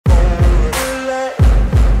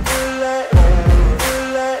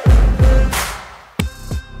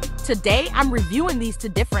Today, I'm reviewing these two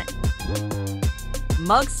different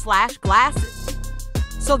mugs/glasses.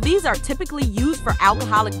 So these are typically used for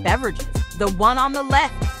alcoholic beverages. The one on the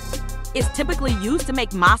left is typically used to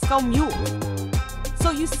make Moscow mules.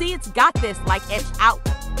 So you see it's got this like etched out.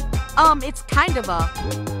 It's kind of a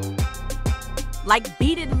like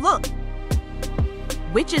beaded look,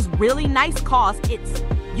 which is really nice cause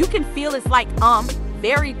you can feel it's like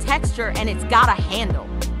very textured and it's got a handle.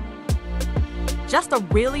 Just a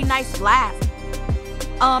really nice glass.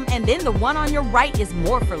 And then the one on your right is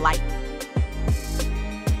more for like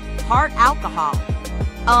hard alcohol,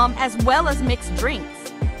 as well as mixed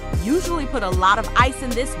drinks. Usually put a lot of ice in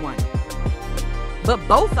this one, but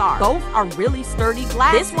both are really sturdy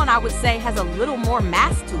glass. This one I would say has a little more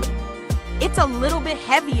mass to it. It's a little bit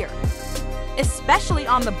heavier, especially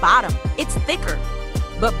on the bottom. It's thicker,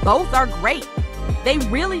 but both are great. They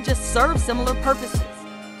really just serve similar purposes.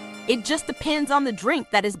 It just depends on the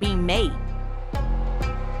drink that is being made.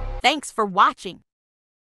 Thanks for watching.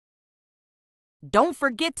 Don't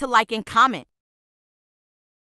forget to like and comment.